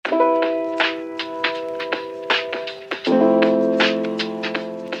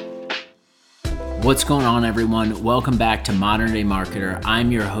What's going on, everyone? Welcome back to Modern Day Marketer.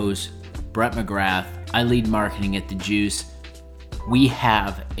 I'm your host, Brett McGrath. I lead marketing at The Juice. We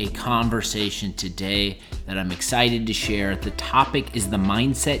have a conversation today that I'm excited to share. The topic is the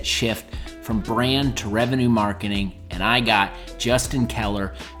mindset shift from brand to revenue marketing, and I got Justin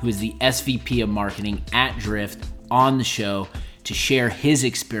Keller, who is the SVP of marketing at Drift, on the show to share his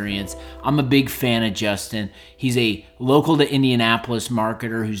experience. I'm a big fan of Justin. He's a local to Indianapolis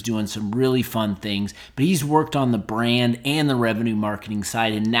marketer who's doing some really fun things, but he's worked on the brand and the revenue marketing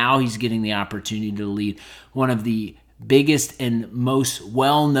side, and now he's getting the opportunity to lead one of the biggest and most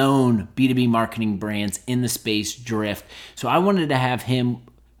well-known B2B marketing brands in the space, Drift. So I wanted to have him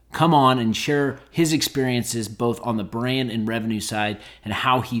come on and share his experiences both on the brand and revenue side and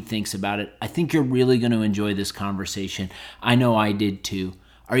how he thinks about it. I think you're really going to enjoy this conversation. I know I did too.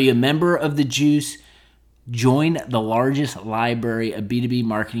 Are you a member of The Juice? Join the largest library of B2B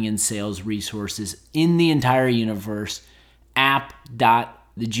marketing and sales resources in the entire universe,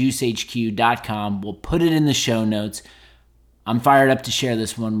 app.thejuicehq.com. We'll put it in the show notes. I'm fired up to share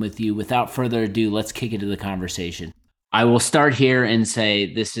this one with you. Without further ado, let's kick into the conversation. I will start here and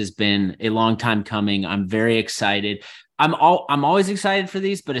say this has been a long time coming. I'm very excited. I'm always excited for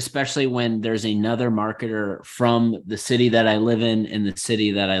these, but especially when there's another marketer from the city that I live in and the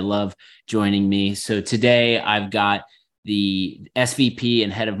city that I love joining me. So today I've got the SVP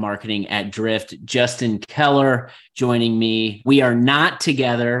and head of marketing at Drift, Justin Keller, joining me. We are not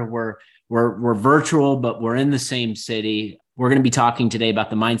together. We're virtual, but we're in the same city. We're going to be talking today about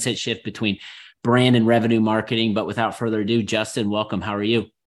the mindset shift between brand and revenue marketing. But without further ado, Justin, welcome. How are you?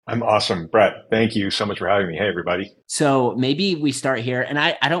 I'm awesome, Brett. Thank you so much for having me. Hey, everybody. So maybe we start here. And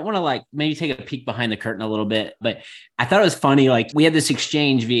I don't want to maybe take a peek behind the curtain a little bit, but I thought it was funny. We had this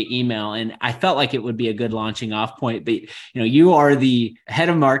exchange via email and I felt like it would be a good launching off point. But you are the head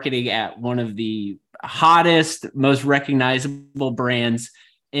of marketing at one of the hottest, most recognizable brands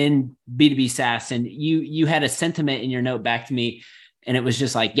in B2B SaaS. And you had a sentiment in your note back to me. And it was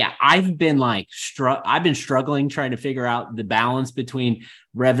just I've been struggling trying to figure out the balance between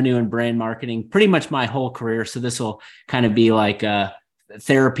revenue and brand marketing pretty much my whole career. So this will kind of be like a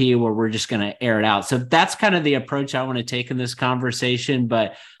therapy where we're just going to air it out. So that's kind of the approach I want to take in this conversation,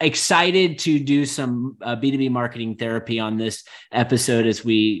 but excited to do some B2B marketing therapy on this episode as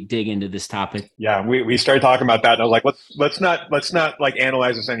we dig into this topic. Yeah, we started talking about that and I was like, let's not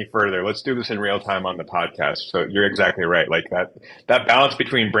analyze this any further. Let's do this in real time on the podcast. So you're exactly right. That balance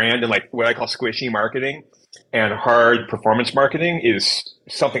between brand and what I call squishy marketing and hard performance marketing is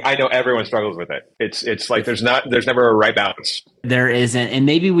something I know everyone struggles with it. It's there's never a right balance. There isn't. And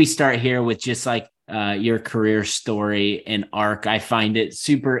maybe we start here with just your career story and arc. I find it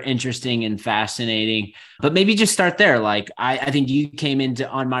super interesting and fascinating, but maybe just start there. I think you came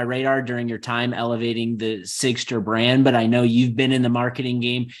on my radar during your time elevating the Sigster brand, but I know you've been in the marketing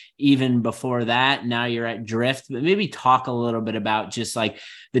game even before that. Now you're at Drift, but maybe talk a little bit about just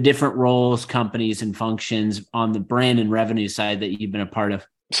the different roles, companies, and functions on the brand and revenue side that you've been a part of.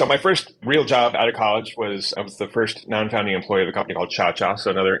 So my first real job out of college I was the first non-founding employee of a company called Cha,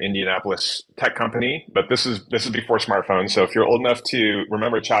 so another Indianapolis tech company. But this is before smartphones. So if you're old enough to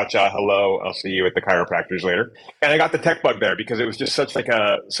remember Cha, hello, I'll see you at the chiropractors later. And I got the tech bug there because it was just such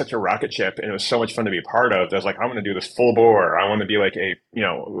a rocket ship, and it was so much fun to be a part of. I was like, I'm going to do this full bore. I want to be a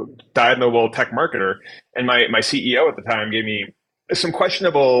dyed-in-the-wool tech marketer. And my CEO at the time gave me some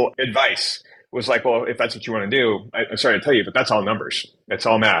questionable advice. Was like, well, if that's what you want to do, I'm sorry to tell you, but that's all numbers. That's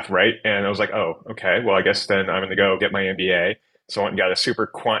all math, right? And I was like, oh, okay. Well, I guess then I'm going to go get my MBA. So I went and got a super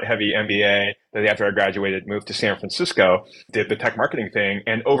quant-heavy MBA. Then after I graduated, moved to San Francisco, did the tech marketing thing,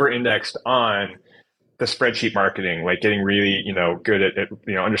 and over-indexed on the spreadsheet marketing, getting really, good at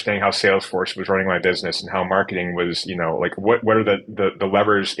understanding how Salesforce was running my business and how marketing was, what are the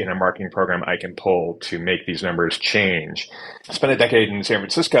levers in a marketing program I can pull to make these numbers change. I spent a decade in San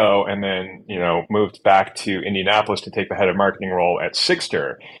Francisco and then, moved back to Indianapolis to take the head of marketing role at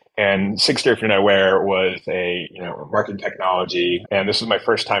Sigster. And Sigster, if you're not aware, was a marketing technology, and this was my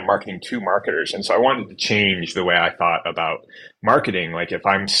first time marketing to marketers. And so I wanted to change the way I thought about marketing. If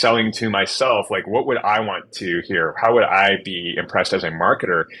I'm selling to myself, what would I want to hear? How would I be impressed as a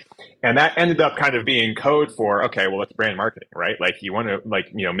marketer? And that ended up kind of being code for, okay, well, it's brand marketing, right? You want to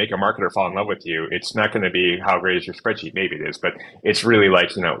make a marketer fall in love with you. It's not going to be how great is your spreadsheet. Maybe it is, but it's really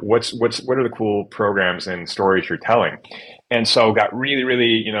what are the cool programs and stories you're telling? And so got really,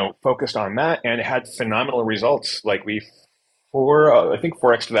 really, focused on that and had phenomenal results. I think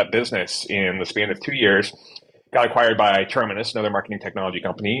 4x to that business in the span of 2 years. Got acquired by Terminus, another marketing technology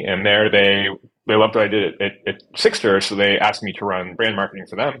company. And there they loved what I did at Sigster. So they asked me to run brand marketing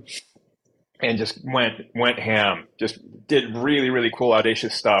for them. and just went ham. Just did really really cool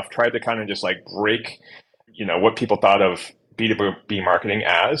audacious stuff. Tried to kind of just like break, what people thought of B2B marketing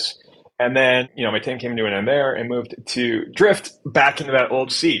as. And then, my team came to an end there and moved to Drift back into that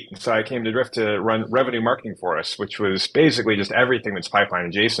old seat. So I came to Drift to run revenue marketing for us, which was basically just everything that's pipeline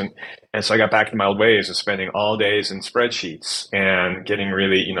adjacent. And so I got back to my old ways of spending all days in spreadsheets and getting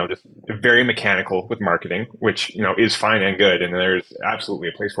really, just very mechanical with marketing, which, is fine and good. And there's absolutely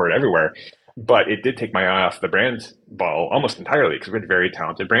a place for it everywhere. But it did take my eye off the brand ball almost entirely because we had very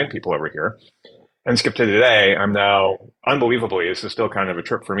talented brand people over here. And skip to today, I'm now, unbelievably, this is still kind of a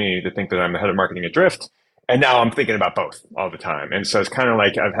trip for me to think that I'm the head of marketing at Drift. And now I'm thinking about both all the time. And so it's kind of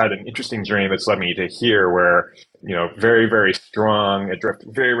like I've had an interesting journey that's led me to here where, very, very strong at Drift,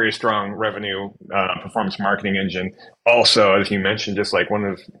 very, very strong revenue performance marketing engine. Also, as you mentioned, just like one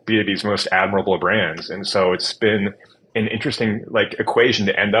of B2B's most admirable brands. And so it's been an interesting like equation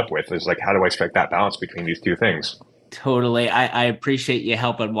to end up with is like, how do I strike that balance between these two things? Totally. I appreciate you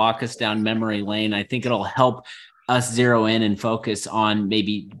helping walk us down memory lane. I think it'll help us zero in and focus on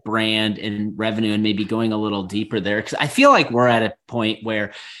maybe brand and revenue and maybe going a little deeper there. Because I feel like we're at a point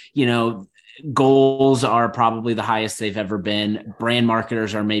where, you know, goals are probably the highest they've ever been. Brand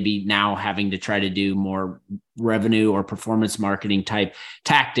marketers are maybe now having to try to do more revenue or performance marketing type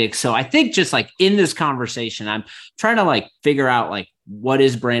tactics. So I think just like in this conversation, I'm trying to like figure out like what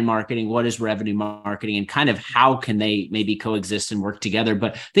is brand marketing, what is revenue marketing, and kind of how can they maybe coexist and work together.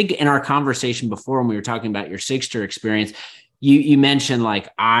 But I think in our conversation before, when we were talking about your Sigster experience, you mentioned like,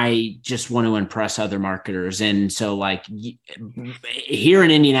 I just want to impress other marketers. And so like here in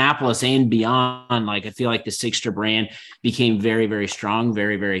Indianapolis and beyond, like I feel like the Sigster brand became very, very strong,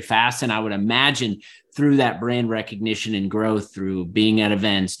 very, very fast. And I would imagine through that brand recognition and growth, through being at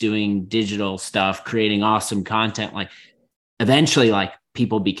events, doing digital stuff, creating awesome content, like eventually like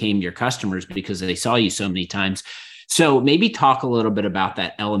people became your customers because they saw you so many times. So maybe talk a little bit about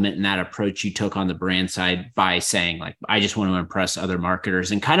that element and that approach you took on the brand side by saying like, I just want to impress other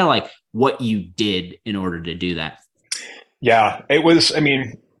marketers, and kind of like what you did in order to do that. Yeah, it was, I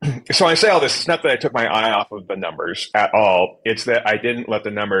mean, so when I say all this, it's not that I took my eye off of the numbers at all. It's that I didn't let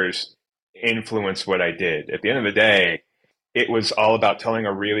the numbers influence what I did. At the end of the day, it was all about telling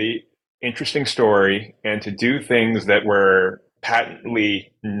a really interesting story and to do things that were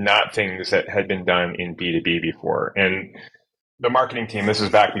patently not things that had been done in B2B before. And the marketing team, this is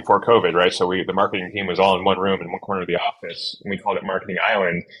back before COVID, right? So the marketing team was all in one room in one corner of the office, and we called it Marketing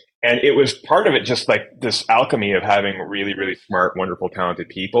Island. And it was part of it just like this alchemy of having really, really smart, wonderful, talented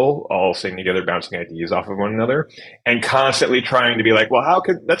people all sitting together, bouncing ideas off of one another, and constantly trying to be like, well,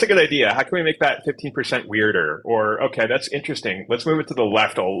 that's a good idea. How can we make that 15% weirder? Or, okay, that's interesting. Let's move it to the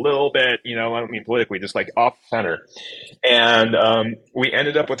left a little bit. I don't mean politically, just like off center. And we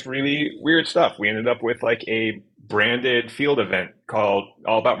ended up with really weird stuff. We ended up with like a branded field event called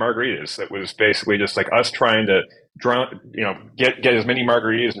All About Margaritas. That was basically just like us trying to get as many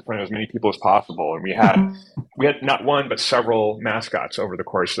margaritas in front of as many people as possible. And we had not one but several mascots over the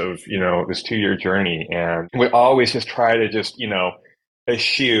course of this 2-year journey, and we always just try to just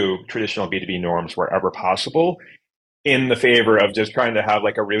eschew traditional B2B norms wherever possible, in the favor of just trying to have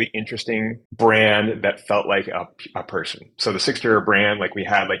like a really interesting brand that felt like a person. So the Sigster brand, like we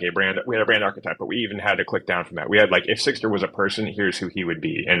had a brand archetype, but we even had to click down from that. We had like, if Sigster was a person, here's who he would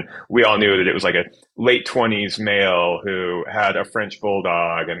be. And we all knew that it was like a late 20s male who had a French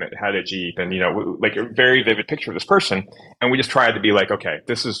bulldog and had a Jeep, and, like a very vivid picture of this person. And we just tried to be like, okay,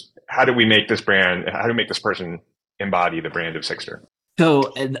 how do we make this person embody the brand of Sigster?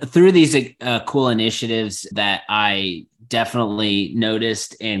 So through these cool initiatives that I definitely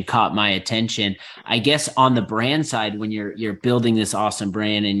noticed and caught my attention, I guess on the brand side, when you're building this awesome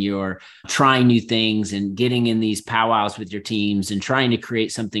brand and you're trying new things and getting in these powwows with your teams and trying to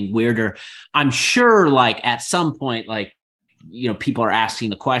create something weirder, I'm sure like at some point, like, people are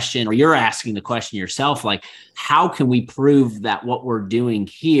asking the question, or you're asking the question yourself, like, how can we prove that what we're doing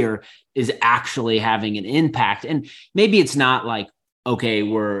here is actually having an impact? And maybe it's not like, okay,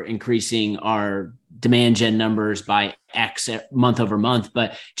 we're increasing our demand gen numbers by X month over month,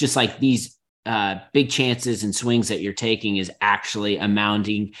 but just like these big chances and swings that you're taking is actually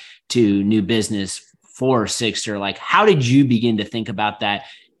amounting to new business for Sigster. Like, how did you begin to think about that?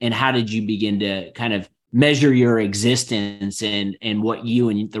 And how did you begin to kind of measure your existence and what you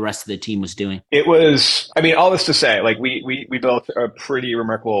and the rest of the team was doing? It was, I mean, all this to say, like we built a pretty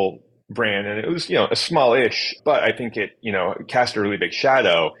remarkable brand, and it was, a small-ish, but I think it, cast a really big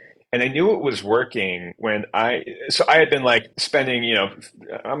shadow. And I knew it was working so I had been like spending,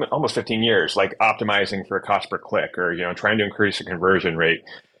 almost 15 years, like optimizing for a cost per click, or, trying to increase the conversion rate.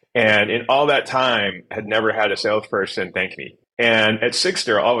 And in all that time, had never had a salesperson thank me. And at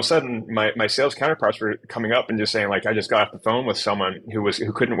Sigster, all of a sudden, my sales counterparts were coming up and just saying, like, I just got off the phone with someone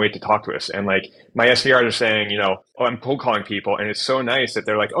who couldn't wait to talk to us. And like my SDRs are saying, oh, I'm cold calling people. And it's so nice that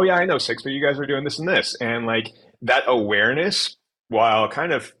they're like, oh yeah, I know Sigster, you guys are doing this and this. And like that awareness, while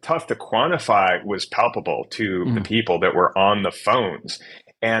kind of tough to quantify, was palpable to the people that were on the phones.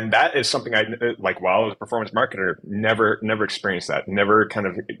 And that is something I like while I was a performance marketer, never experienced that, never kind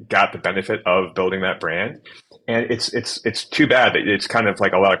of got the benefit of building that brand. And it's too bad that it's kind of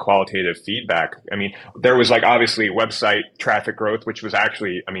like a lot of qualitative feedback. I mean, there was like obviously website traffic growth, which was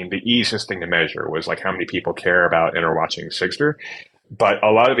actually, I mean, the easiest thing to measure was like how many people care about and are watching Sigster. But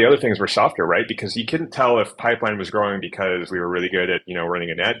a lot of the other things were softer, right? Because you couldn't tell if pipeline was growing because we were really good at, running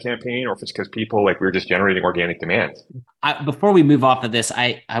an ad campaign, or if it's because people like we were just generating organic demand. Before we move off of this,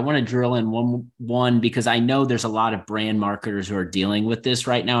 I want to drill in one because I know there's a lot of brand marketers who are dealing with this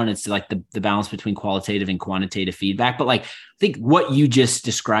right now. And it's like the balance between qualitative and quantitative feedback. But like, I think what you just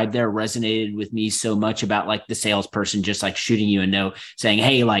described there resonated with me so much about like the salesperson just like shooting you a note saying,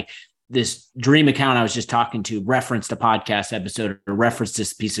 hey, like, this dream account I was just talking to referenced a podcast episode or referenced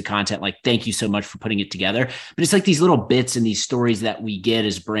this piece of content. Like, thank you so much for putting it together. But it's like these little bits and these stories that we get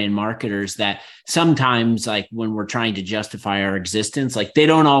as brand marketers that sometimes, like when we're trying to justify our existence, like they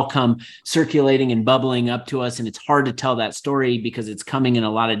don't all come circulating and bubbling up to us. And it's hard to tell that story because it's coming in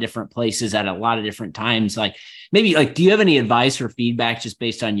a lot of different places at a lot of different times. Like maybe like, do you have any advice or feedback just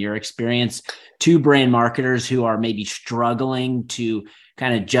based on your experience to brand marketers who are maybe struggling to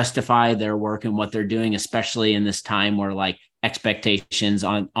kind of justify their work and what they're doing, especially in this time where like expectations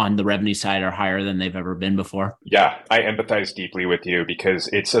on the revenue side are higher than they've ever been before? Yeah, I empathize deeply with you because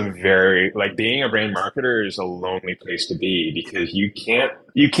it's a very like being a brand marketer is a lonely place to be because you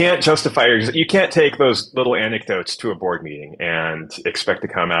can't justify you can't take those little anecdotes to a board meeting and expect to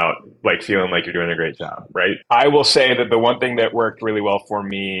come out like feeling like you're doing a great job, right? I will say that the one thing that worked really well for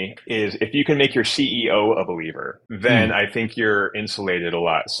me is if you can make your CEO a believer, then I think you're insulated a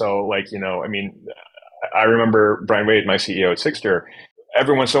lot. So like, I mean, I remember Brian Wade, my CEO at Sigster,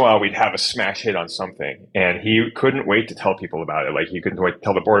 every once in a while we'd have a smash hit on something and he couldn't wait to tell people about it. Like he couldn't wait to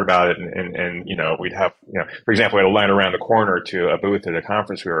tell the board about it. And we'd have, for example, we had a line around the corner to a booth at a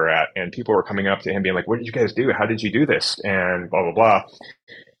conference we were at and people were coming up to him being like, what did you guys do? How did you do this? And blah, blah, blah.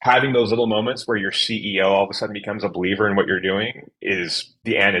 Having those little moments where your CEO all of a sudden becomes a believer in what you're doing is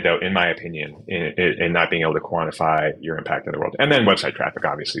the antidote, in my opinion, in not being able to quantify your impact in the world. And then website traffic,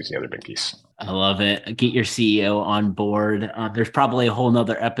 obviously, is the other big piece. I love it. Get your CEO on board. There's probably a whole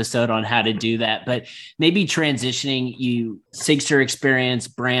nother episode on how to do that, but maybe transitioning you Sigster experience,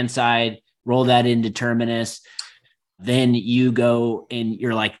 brand side, roll that into Terminus. Then you go and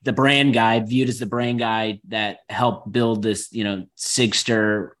you're like the brand guy, viewed as the brand guy that helped build this,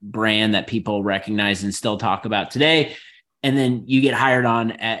 Sigster brand that people recognize and still talk about today. And then you get hired on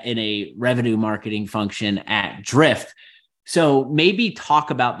in a revenue marketing function at Drift. So maybe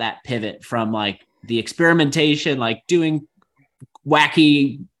talk about that pivot from like the experimentation, like doing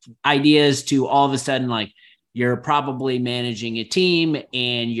wacky ideas to all of a sudden, like you're probably managing a team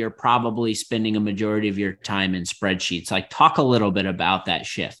and you're probably spending a majority of your time in spreadsheets. Like talk a little bit about that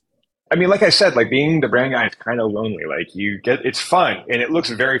shift. I mean, like I said, like being the brand guy is kind of lonely. Like it's fun and it looks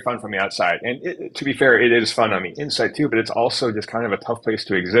very fun from the outside. And to be fair, it is fun on the inside too, but it's also just kind of a tough place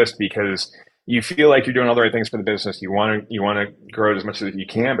to exist because you feel like you're doing all the right things for the business. You want to grow it as much as you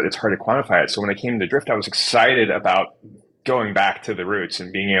can, but it's hard to quantify it. So when I came to Drift, I was excited about going back to the roots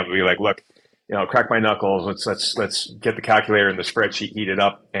and being able to be like, look, crack my knuckles. Let's get the calculator and the spreadsheet, heat it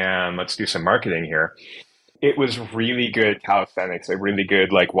up, and let's do some marketing here. It was really good calisthenics, a really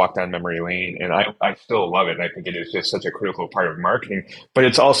good like walk down memory lane. And I still love it. And I think it is just such a critical part of marketing, but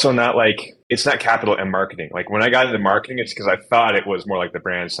it's also not like, it's not capital M marketing. Like when I got into marketing, it's because I thought it was more like the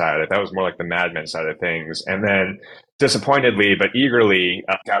brand side. I thought it was more like the Mad Men side of things. And then disappointedly, but eagerly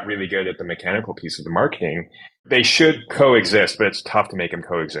got really good at the mechanical piece of the marketing. They should coexist, but it's tough to make them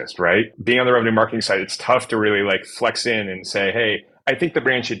coexist, right? Being on the revenue marketing side, it's tough to really like flex in and say, hey, I think the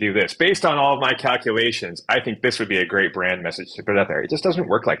brand should do this. Based on all of my calculations, I think this would be a great brand message to put out there. It just doesn't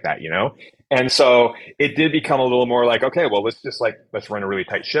work like that, And so it did become a little more like, okay, well, let's run a really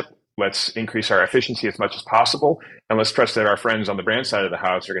tight ship. Let's increase our efficiency as much as possible. And let's trust that our friends on the brand side of the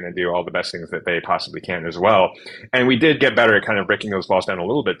house are going to do all the best things that they possibly can as well. And we did get better at kind of breaking those walls down a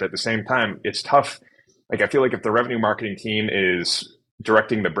little bit. But at the same time, it's tough. Like, I feel like if the revenue marketing team is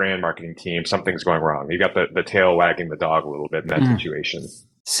directing the brand marketing team, something's going wrong. You got the tail wagging the dog a little bit in that situation.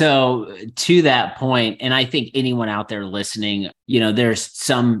 So to that point, and I think anyone out there listening, there's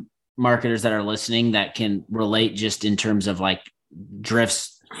some marketers that are listening that can relate just in terms of like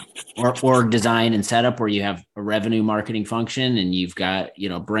Drift's or design and setup where you have a revenue marketing function and you've got,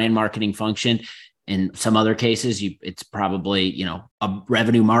 brand marketing function. In some other cases, it's probably, a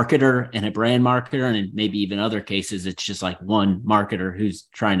revenue marketer and a brand marketer. And maybe even other cases, it's just like one marketer who's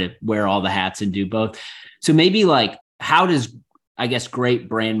trying to wear all the hats and do both. So maybe like, how does, I guess, great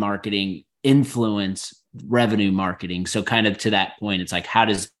brand marketing influence revenue marketing? So kind of to that point, it's like, how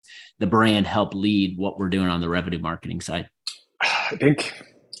does the brand help lead what we're doing on the revenue marketing side? I think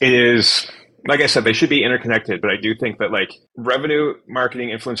it is, like I said, they should be interconnected, but I do think that like revenue marketing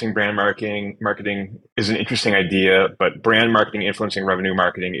influencing brand marketing is an interesting idea, but brand marketing influencing revenue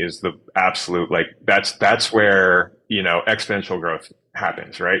marketing is the absolute, like that's where, exponential growth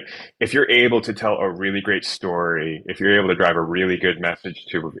happens, right? If you're able to tell a really great story, if you're able to drive a really good message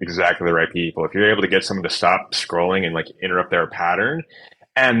to exactly the right people, if you're able to get someone to stop scrolling and like interrupt their pattern,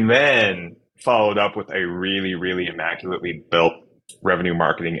 and then followed up with a really, really immaculately built revenue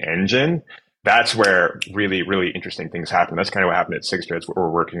marketing engine, that's where really, really interesting things happen. That's kind of what happened at Sigstra. It's what we're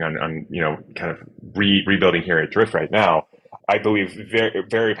working on, kind of rebuilding here at Drift right now. I believe very,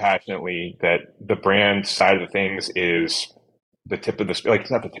 very passionately that the brand side of the things is the tip of the spear. Like,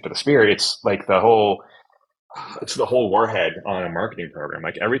 it's not the tip of the spear. It's the whole warhead on a marketing program.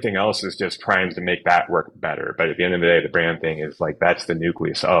 Like, everything else is just trying to make that work better. But at the end of the day, the brand thing is like, that's the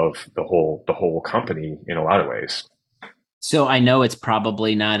nucleus of the whole company in a lot of ways. So I know it's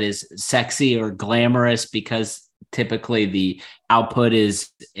probably not as sexy or glamorous because typically the output is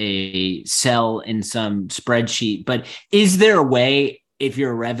a cell in some spreadsheet. But is there a way, if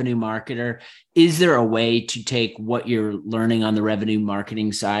you're a revenue marketer, is there a way to take what you're learning on the revenue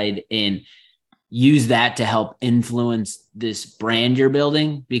marketing side and use that to help influence this brand you're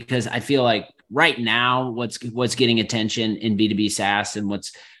building? Because I feel like right now, what's getting attention in B2B SaaS and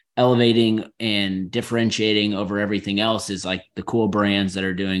what's elevating and differentiating over everything else is like the cool brands that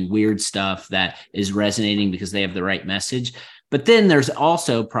are doing weird stuff that is resonating because they have the right message. But then there's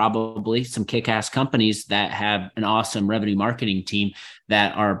also probably some kick-ass companies that have an awesome revenue marketing team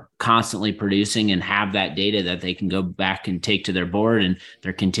that are constantly producing and have that data that they can go back and take to their board, and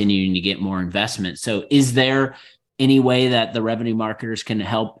they're continuing to get more investment. So is there any way that the revenue marketers can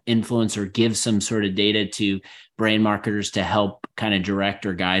help influence or give some sort of data to brand marketers to help kind of direct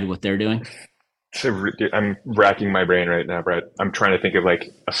or guide what they're doing? So I'm racking my brain right now, Brett. I'm trying to think of like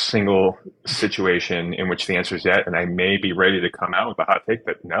a single situation in which the answer is yes, and I may be ready to come out with a hot take,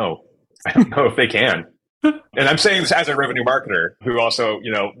 but no, I don't know if they can. And I'm saying this as a revenue marketer who also,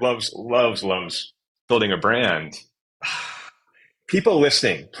 loves building a brand. People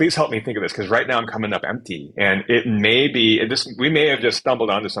listening, please help me think of this, because right now I'm coming up empty, and it may be this. We may have just stumbled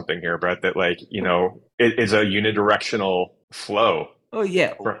onto something here, Brett. That it is a unidirectional flow. Oh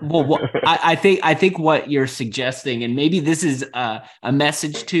yeah. Well, I think what you're suggesting, and maybe this is a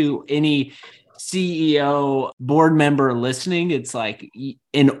message to any CEO board member listening. It's like,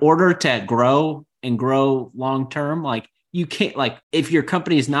 in order to grow and grow long term, like, you can't, like, if your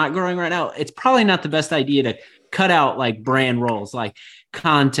company is not growing right now, it's probably not the best idea to cut out like brand roles like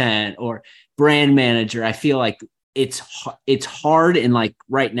content or brand manager. I feel like it's hard, and like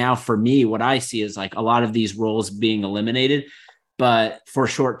right now for me, what I see is like a lot of these roles being eliminated, but for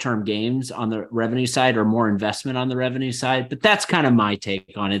short-term gains on the revenue side or more investment on the revenue side. But that's kind of my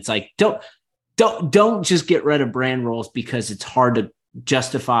take on it. It's like, don't just get rid of brand roles because it's hard to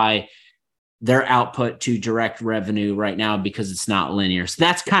justify their output to direct revenue right now because it's not linear. So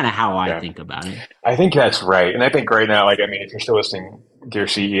that's kind of how I think about it. I think that's right. And I think right now, if you're still listening, dear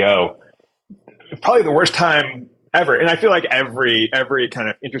CEO, probably the worst time ever. And I feel like every kind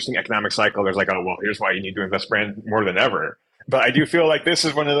of interesting economic cycle, there's like, oh, well, here's why you need to invest brand more than ever. But I do feel like this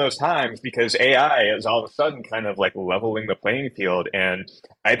is one of those times because AI is all of a sudden kind of like leveling the playing field. And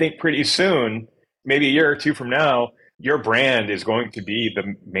I think pretty soon, maybe a year or two from now, your brand is going to be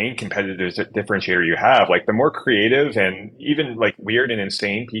the main competitive differentiator you have. Like, the more creative and even like weird and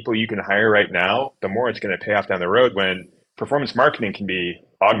insane people you can hire right now, the more it's going to pay off down the road when performance marketing can be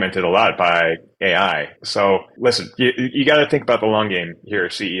augmented a lot by AI. So listen, you got to think about the long game here,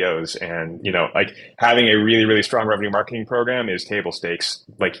 CEOs, and like, having a really, really strong revenue marketing program is table stakes.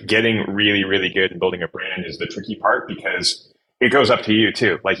 Like, getting really, really good and building a brand is the tricky part, because it goes up to you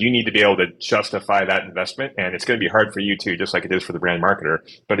too. Like, you need to be able to justify that investment, and it's going to be hard for you too, just like it is for the brand marketer,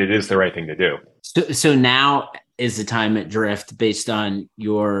 but it is the right thing to do. So now is the time at Drift, based on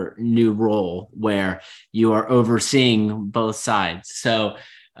your new role where you are overseeing both sides. So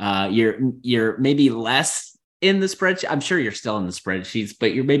you're maybe less in the spreadsheet? I'm sure you're still in the spreadsheets,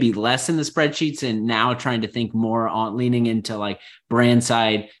 but you're maybe less in the spreadsheets and now trying to think more on leaning into like brand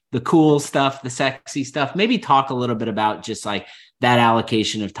side, the cool stuff, the sexy stuff. Maybe talk a little bit about just like that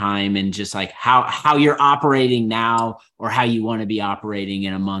allocation of time and just like how you're operating now or how you want to be operating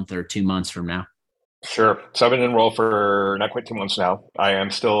in a month or 2 months from now. Sure. So I've been enrolled for not quite 2 months now. I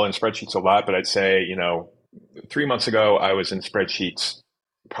am still in spreadsheets a lot, but I'd say, 3 months ago, I was in spreadsheets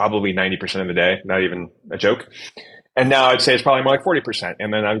probably 90% of the day, not even a joke. And now I'd say it's probably more like 40%.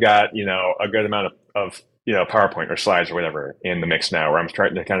 And then I've got, a good amount of PowerPoint or slides or whatever in the mix now, where I'm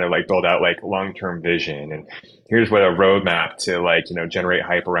starting to kind of like build out like long-term vision. And here's what a roadmap to like, generate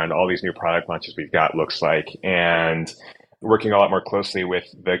hype around all these new product launches we've got looks like. And working a lot more closely with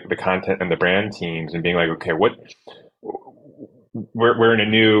the content and the brand teams and being like, okay, we're in a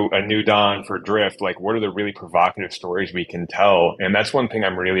new dawn for Drift. Like, what are the really provocative stories we can tell? And that's one thing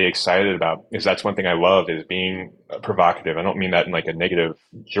I'm really excited about. That's one thing I love is being provocative. I don't mean that in like a negative,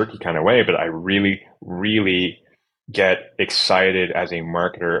 jerky kind of way, but I really, really get excited as a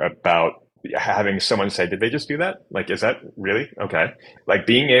marketer about having someone say, "Did they just do that? Like, is that really okay?" Like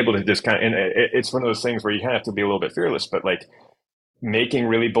being able to just kind of, and it's one of those things where you kind of have to be a little bit fearless, but like making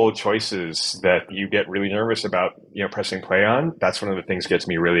really bold choices that you get really nervous about, pressing play on. That's one of the things that gets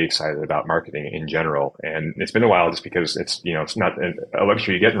me really excited about marketing in general. And it's been a while just because it's not a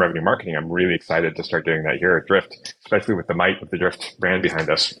luxury you get in revenue marketing. I'm really excited to start doing that here at Drift, especially with the might of the Drift brand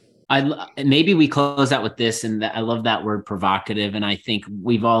behind us. Maybe we close out with this, and I love that word provocative. And I think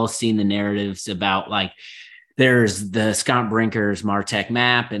we've all seen the narratives about like, there's the Scott Brinker's MarTech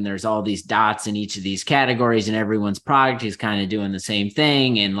map, and there's all these dots in each of these categories, and everyone's product is kind of doing the same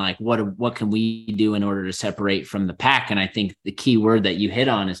thing. And like, what can we do in order to separate from the pack? And I think the key word that you hit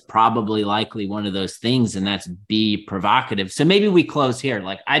on is probably likely one of those things, and that's be provocative. So maybe we close here.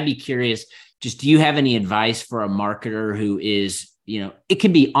 Like, I'd be curious, just do you have any advice for a marketer who is, it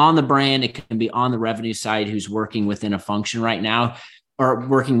can be on the brand, it can be on the revenue side, who's working within a function right now, or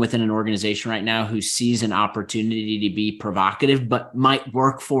working within an organization right now, who sees an opportunity to be provocative, but might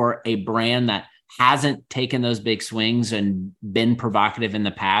work for a brand that hasn't taken those big swings and been provocative in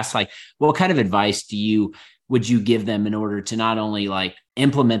the past? Like, what kind of advice would you give them in order to not only like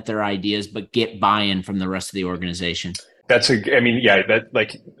implement their ideas, but get buy-in from the rest of the organization? That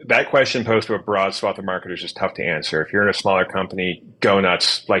question posed to a broad swath of marketers is tough to answer. If you're in a smaller company, go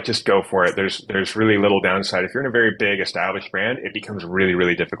nuts, like just go for it. There's really little downside. If you're in a very big established brand, it becomes really,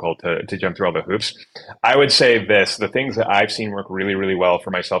 really difficult to jump through all the hoops. I would say the things that I've seen work really, really well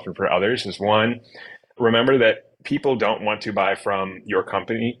for myself and for others is one, remember that people don't want to buy from your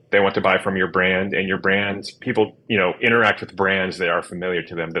company. They want to buy from your brand, and your brands, people, interact with brands that are familiar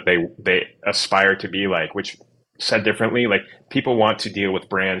to them, that they aspire to be like, which said differently, like people want to deal with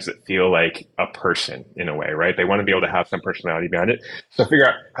brands that feel like a person in a way, right? They want to be able to have some personality behind it. So figure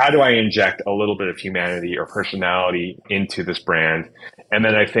out, how do I inject a little bit of humanity or personality into this brand? And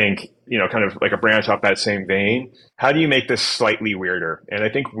then I think, kind of like a branch off that same vein, how do you make this slightly weirder? And I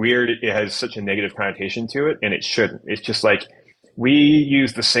think weird, it has such a negative connotation to it, and it shouldn't. It's just like, we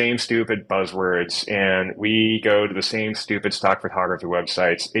use the same stupid buzzwords and we go to the same stupid stock photography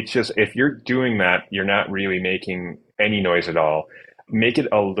websites. It's just, if you're doing that, you're not really making any noise at all. Make it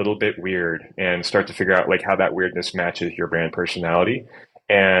a little bit weird and start to figure out like how that weirdness matches your brand personality.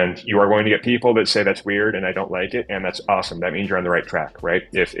 And you are going to get people that say that's weird and I don't like it. And that's awesome. That means you're on the right track, right?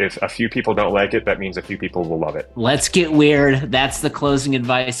 If a few people don't like it, that means a few people will love it. Let's get weird. That's the closing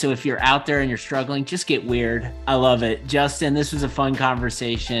advice. So if you're out there and you're struggling, just get weird. I love it. Justin, this was a fun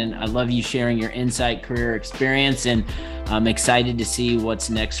conversation. I love you sharing your insight, career experience, and I'm excited to see what's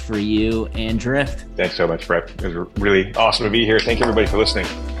next for you and Drift. Thanks so much, Brett. It was really awesome to be here. Thank you, everybody, for listening.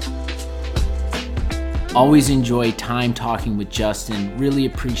 Always enjoy time talking with Justin. Really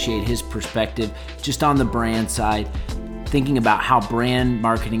appreciate his perspective just on the brand side, thinking about how brand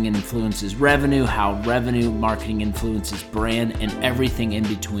marketing influences revenue, how revenue marketing influences brand, and everything in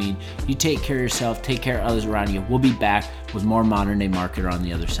between. You take care of yourself, take care of others around you. We'll be back with more Modern Day Marketer on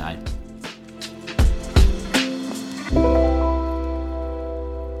the other side.